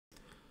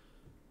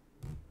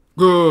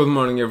Good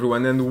morning,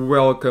 everyone, and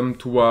welcome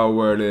to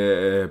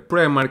our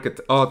pre-market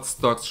hot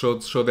stocks show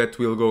that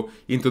will go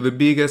into the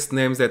biggest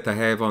names that I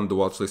have on the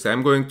watch list.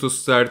 I'm going to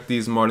start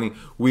this morning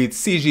with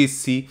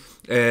CGC.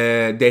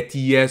 That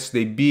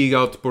yesterday, big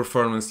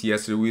outperformance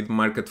yesterday with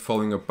market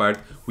falling apart.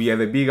 We had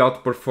a big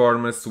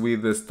outperformance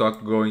with the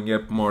stock going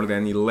up more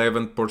than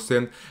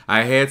 11%.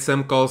 I had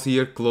some calls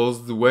here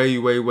closed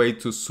way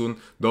too soon.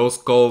 Those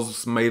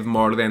calls made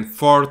more than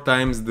 4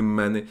 times the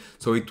money,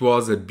 so it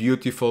was a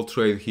beautiful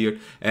trade here.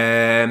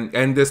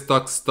 And the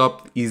stock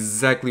stopped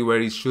exactly where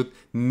it should,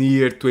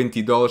 near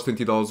 $20.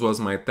 $20 was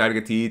my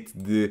target. It hit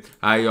the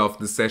high of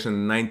the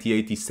session,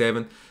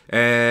 90.87.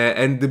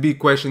 And the big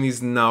question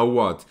is now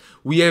what?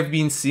 We have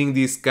been seeing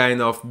this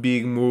kind of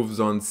big moves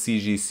on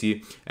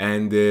CGC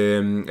and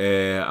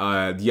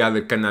the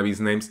other cannabis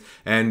names,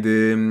 and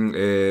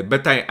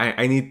but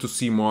I need to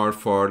see more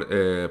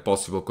for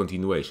possible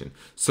continuation.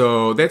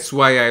 So that's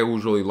why I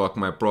usually lock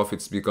my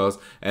profits, because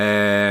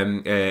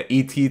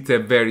it hit a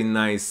very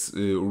nice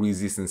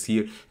resistance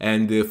here,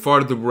 and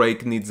for the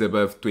break needs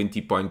above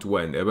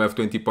 20.1. Above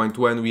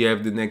 20.1 we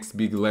have the next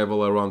big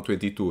level around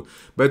 22,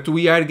 but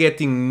we are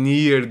getting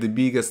near the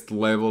biggest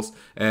levels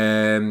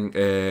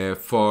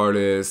for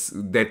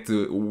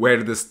that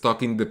where the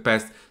stock in the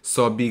past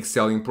saw big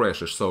selling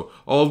pressure. So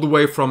all the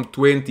way from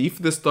 20, if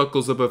the stock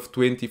goes above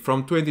 20,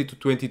 from 20 to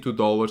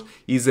 $22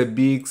 is a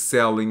big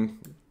selling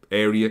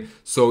area.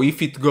 So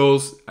if it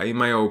goes, in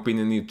my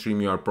opinion, you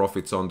trim your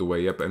profits on the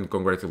way up, and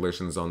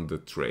congratulations on the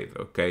trade.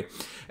 Okay,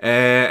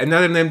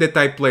 another name that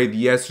I played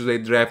yesterday,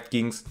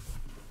 DraftKings.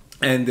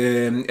 And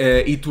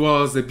it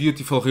was a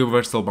beautiful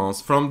reversal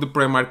bounce from the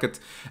pre-market.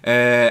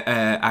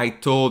 I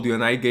told you,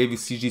 and I gave you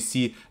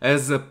CGC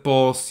as a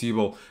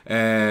possible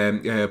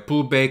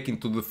pullback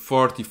into the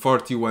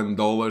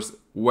 $41.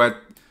 What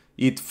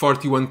it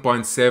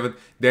 41.7,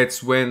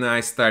 that's when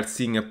I start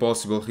seeing a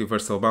possible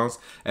reversal bounce,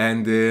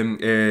 and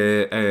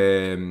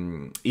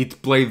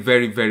it played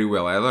very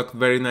well. I locked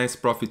very nice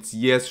profits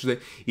yesterday.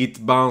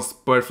 It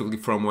bounced perfectly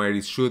from where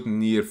it should,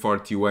 near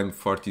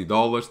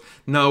 $40.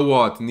 Now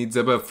what? Needs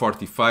above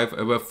 45.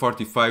 Above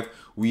 45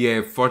 we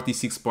have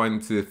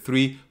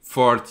 46.3,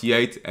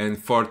 48 and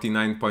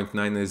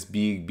 49.9 as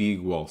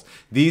big walls.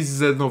 This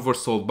is an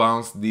oversold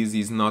bounce. This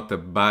is not a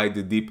buy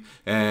the dip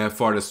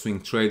for a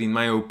swing trade. In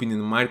my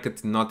opinion,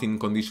 market not in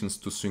conditions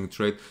to swing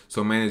trade,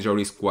 so manage your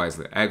risk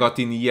wisely. I got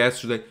in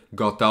yesterday,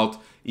 got out.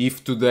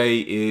 If today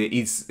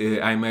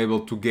I'm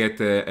able to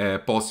get a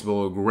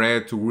possible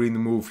red to green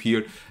move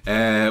here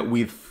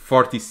with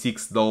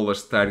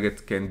 $46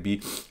 target, can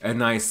be a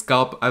nice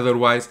scalp.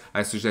 Otherwise,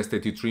 I suggest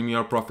that you trim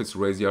your profits,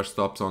 raise your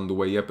stops on the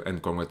way up, and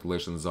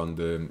congratulations on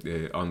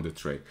the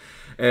trade.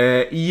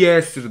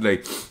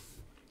 Yesterday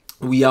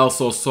we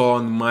also saw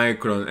on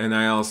Micron, and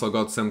I also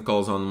got some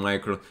calls on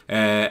Micron,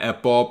 a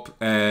pop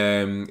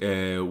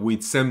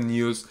with some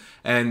news,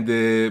 and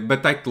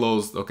but I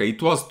closed. Okay,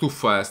 it was too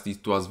fast.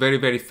 It was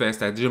very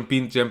fast. I jump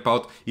in, jump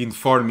out in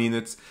 4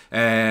 minutes.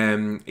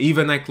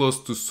 Even I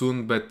closed too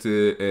soon, but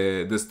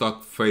the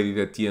stock faded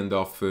at the end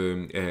of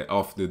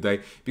the day,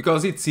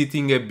 because it's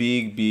hitting a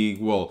big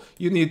wall.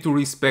 You need to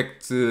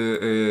respect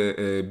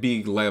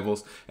big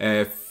levels.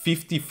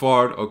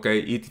 54. Okay,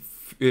 it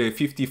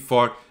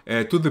 54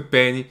 to the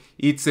penny.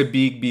 It's a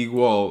big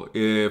wall.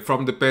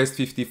 From the past,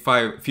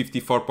 55,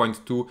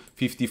 54.2,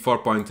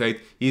 54.8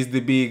 is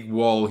the big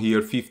wall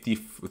here.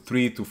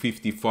 53 to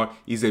 54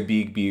 is a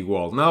big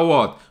wall. Now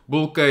what?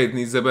 Bull case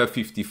is above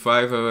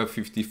 55. Above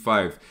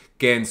 55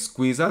 can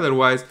squeeze,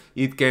 otherwise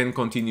it can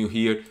continue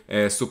here,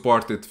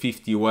 support at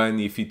 51.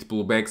 If it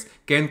pullbacks,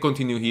 can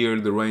continue here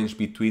the range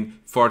between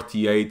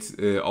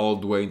 48 all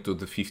the way into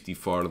the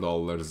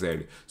 $54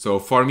 area. So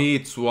for me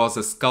it was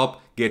a scalp,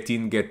 get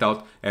in, get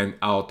out, and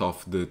out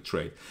of the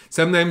trade.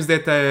 Some names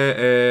that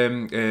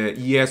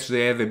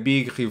yesterday had a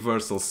big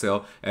reversal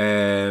sell.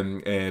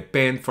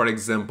 Pen, for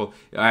example,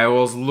 I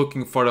was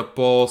looking for a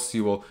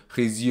possible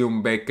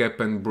resume back up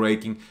and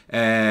breaking,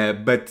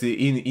 but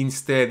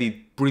instead it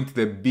printed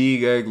a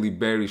big ugly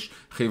bearish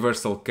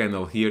reversal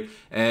candle here.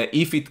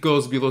 If it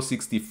goes below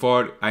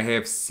 64, I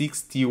have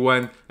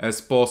 61 as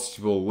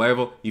possible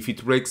level. If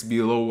it breaks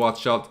below,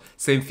 watch out.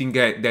 Same thing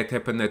that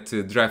happened at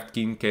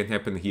DraftKings can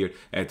happen here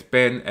at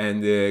Pen,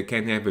 and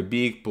can have a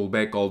big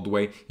pullback all the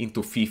way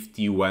into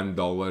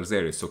 $51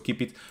 area. So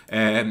keep it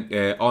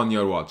on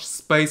your watch.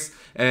 Space,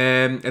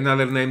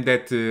 another name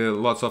that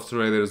lots of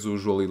traders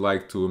usually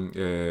like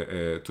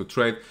to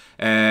trade.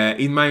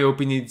 In my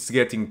opinion, it's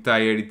getting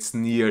tired. It's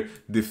near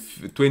the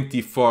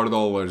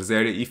 $24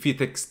 area. If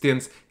it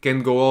extends,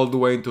 can go all the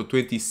way into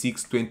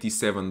 $26,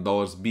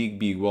 $27,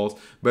 big walls,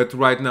 but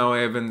right now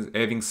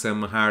having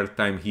some hard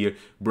time here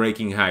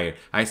breaking higher.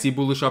 I see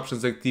bullish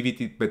options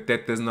activity, but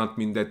that does not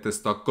mean that the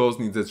stock goes.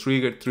 Needs a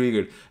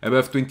trigger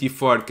above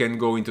 24, can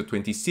go into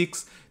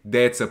 26,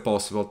 that's a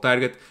possible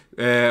target.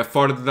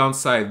 For the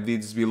downside,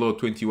 it's below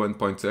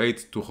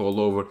 21.8 to roll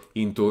over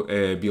into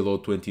below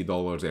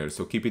 $20 area.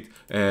 So keep it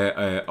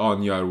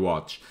on your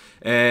watch.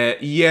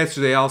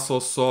 Yesterday I also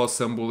saw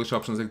some bullish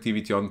options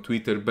activity on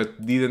Twitter,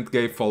 but didn't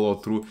get follow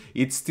through.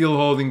 It's still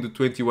holding the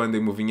 21-day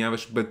moving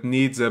average, but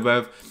needs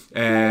above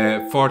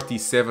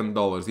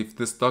 $47. If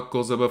the stock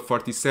goes above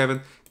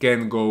 47,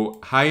 can go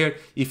higher.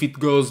 If it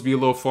goes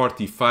below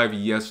 45,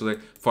 yesterday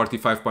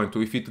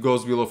 45.2. If it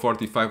goes below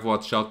 45,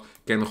 watch out,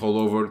 can roll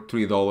over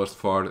 $3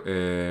 for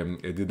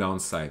the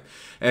downside.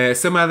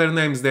 Some other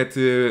names that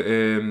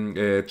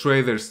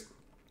traders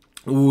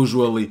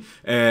usually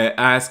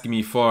ask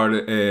me for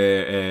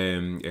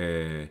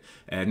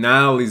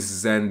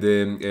analysis and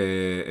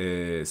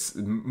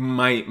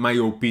my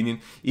opinion.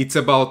 It's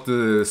about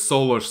the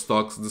solar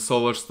stocks. The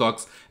solar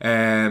stocks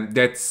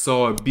that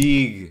saw a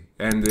big,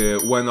 and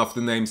one of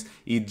the names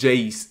is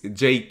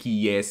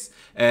JKS.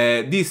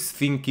 This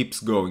thing keeps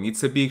going.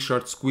 It's a big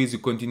short squeeze. You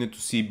continue to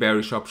see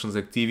bearish options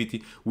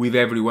activity with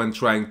everyone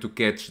trying to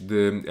catch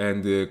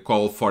and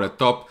call for a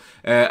top.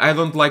 I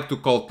don't like to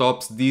call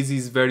tops. This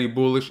is very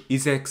bullish.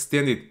 Is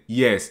extended?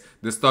 Yes.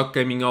 The stock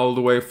coming all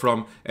the way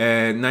from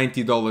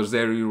 $90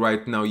 area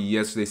right now,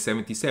 yesterday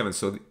 77.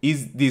 So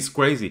is this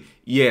crazy?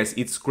 Yes,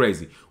 it's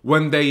crazy.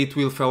 One day it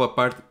will fall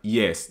apart?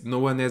 Yes. No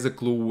one has a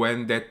clue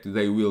when that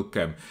day will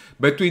come.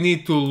 But we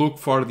need to look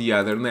for the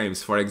other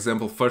names. For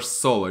example,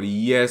 First Solar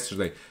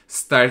yesterday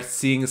start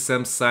seeing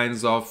some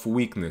signs of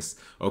weakness.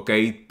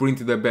 Okay, it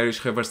printed a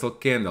bearish reversal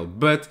candle,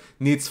 but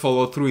needs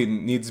follow through. It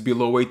needs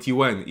below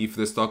 81. If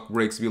the stock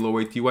breaks below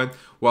 81,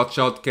 watch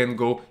out, can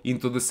go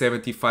into the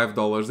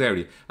 $75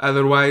 area.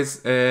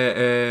 Otherwise,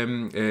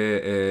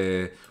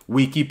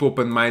 we keep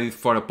open-minded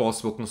for a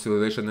possible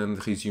consolidation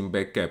and resume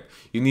back up.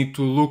 You need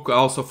to look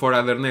also for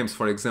other names.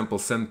 For example,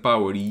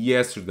 SunPower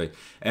yesterday,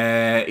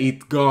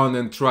 it gone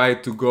and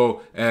tried to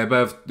go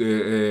above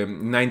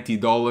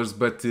 $90,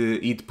 but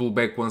it pulled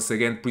back once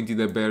again, printed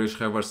a bearish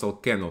reversal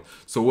candle.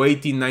 So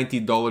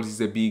 $90 is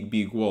a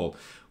big wall.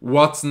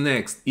 What's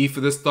next? If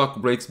the stock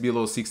breaks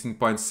below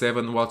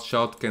 16.7, watch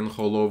out, can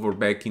roll over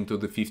back into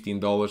the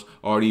 $15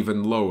 or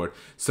even lower.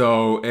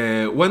 So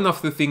one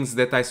of the things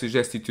that I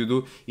suggest you to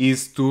do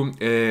is to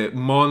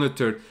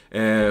monitor,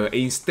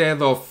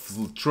 instead of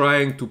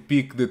trying to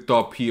pick the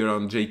top here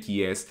on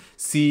JKS,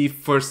 see if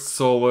First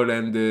Solar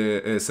and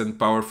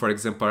SunPower, for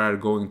example, are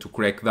going to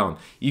crack down.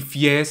 If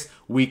yes,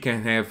 we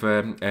can have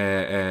a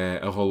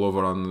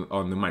rollover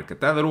on the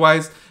market.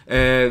 Otherwise,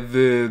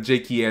 the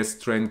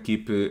JKS trend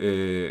keep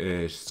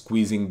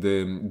squeezing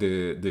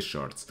the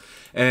shorts.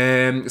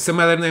 Some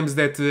other names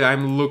that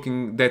I'm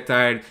looking that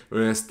are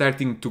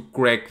starting to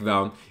crack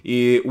down.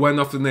 One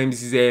of the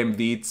names is AMD.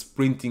 It's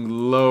printing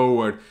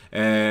lower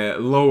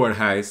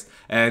highs,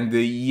 and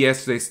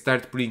yesterday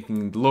start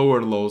printing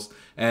lower lows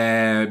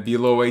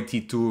below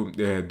 $82.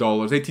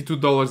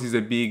 $82 is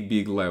a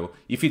big level.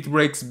 If it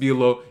breaks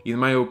below, in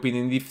my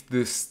opinion, if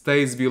this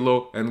stays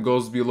below and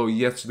goes below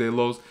yesterday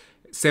lows,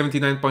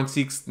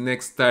 79.6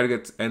 next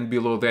target, and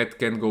below that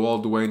can go all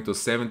the way into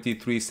 $73,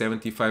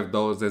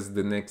 $75 as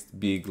the next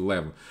big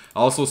level.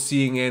 Also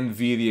seeing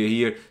Nvidia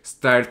here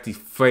start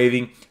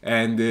fading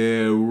and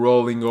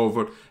rolling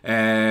over.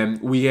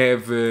 We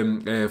have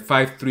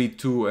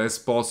 532 as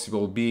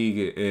possible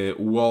big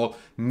wall,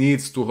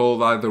 needs to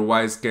hold,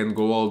 otherwise can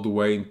go all the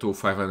way into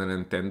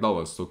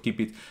 $510. So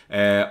keep it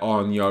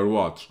on your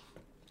watch.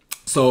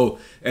 So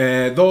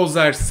those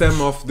are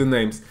some of the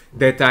names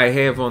that I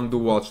have on the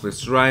watch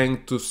list,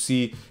 trying to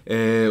see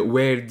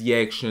where the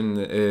action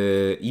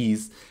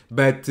is.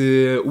 But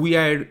we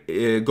are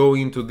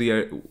going to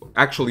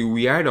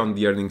we are on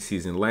the earnings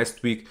season.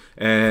 Last week,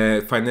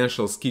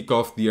 financials kick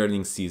off the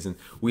earnings season.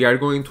 We are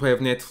going to have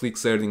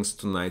Netflix earnings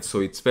tonight, so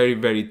it's very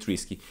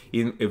risky.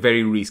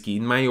 Very risky.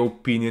 In my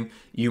opinion,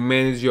 you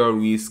manage your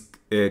risk.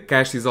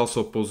 Cash is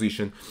also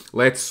positioned.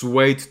 Let's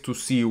wait to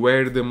see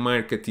where the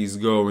market is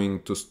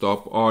going to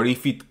stop, or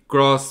if it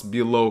crosses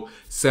below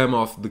some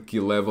of the key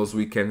levels,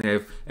 we can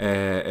have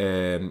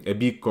a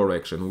big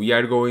correction. We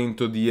are going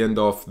to the end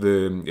of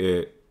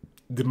the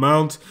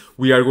month.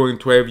 We are going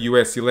to have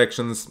US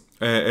elections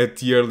at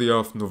the early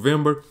of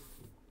November.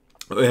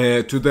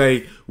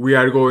 Today we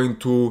are going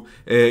to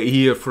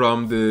hear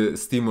from the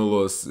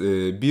stimulus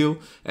bill,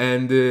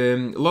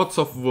 and lots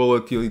of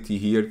volatility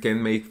here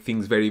can make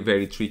things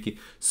very tricky.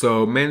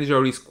 So manage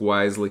your risk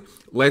wisely.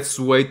 Let's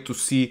wait to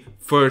see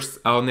first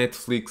how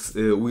Netflix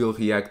will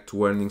react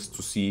to earnings,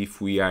 to see if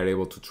we are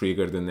able to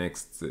trigger the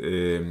next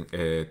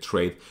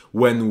trade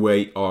one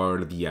way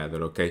or the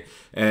other. Okay,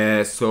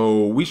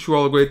 so wish you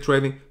all great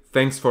trading.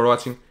 Thanks for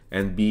watching,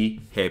 and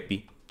be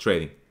happy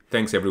trading.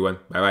 Thanks everyone.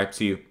 Bye bye.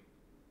 See you.